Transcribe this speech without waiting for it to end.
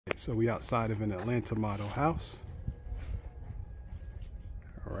So we outside of an Atlanta model house.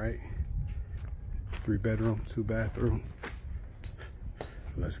 All right, 3-bedroom, 2-bathroom.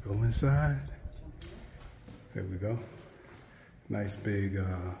 Let's go inside. There we go. Nice big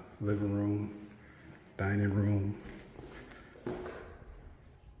living room, dining room.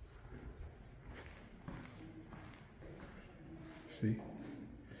 See?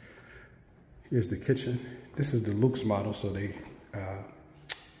 Here's the kitchen. This is the Luxe model, so they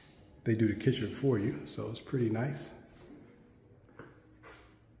do the kitchen for you, so it's pretty nice.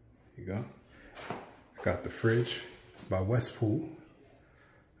 Here you go. I got the fridge by Westpool.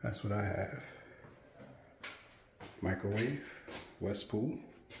 That's what I have. Microwave, Westpool.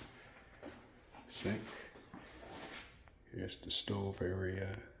 Sink. Here's the stove area.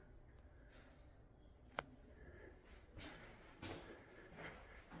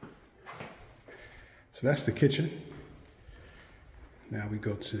 So that's the kitchen. Now we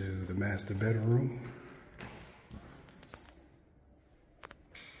go to the master bedroom.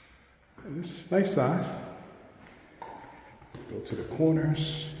 And this is nice size. Go to the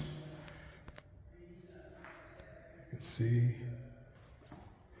corners. You can see.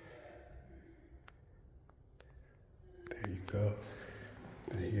 There you go.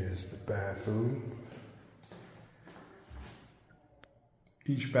 And here's the bathroom.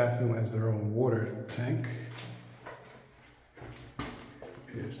 Each bathroom has their own water tank.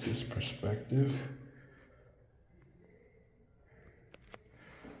 Here's this perspective.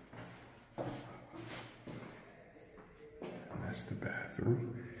 And that's the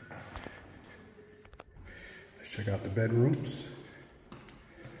bathroom. Let's check out the bedrooms.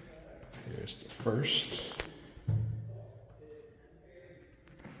 Here's the first.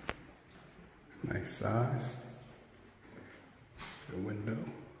 Nice size. The window.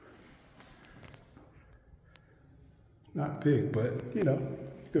 Not big, but you know,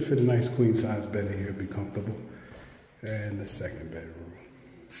 you could fit a nice queen size bed in here, be comfortable. And the second bedroom.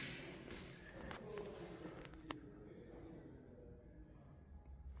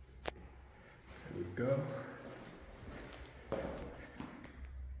 There we go.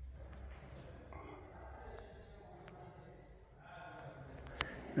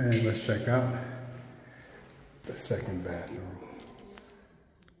 And let's check out the second bathroom.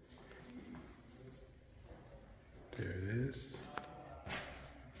 There it is.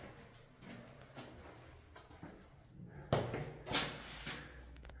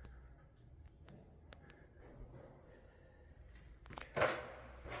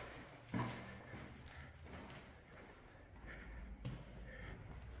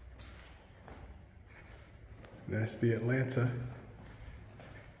 That's the Atlanta.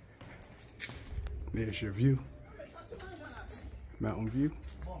 There's your view. Mountain view.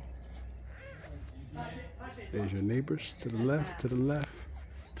 There's your neighbors to the left, to the left,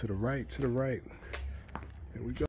 to the right, to the right. There we go.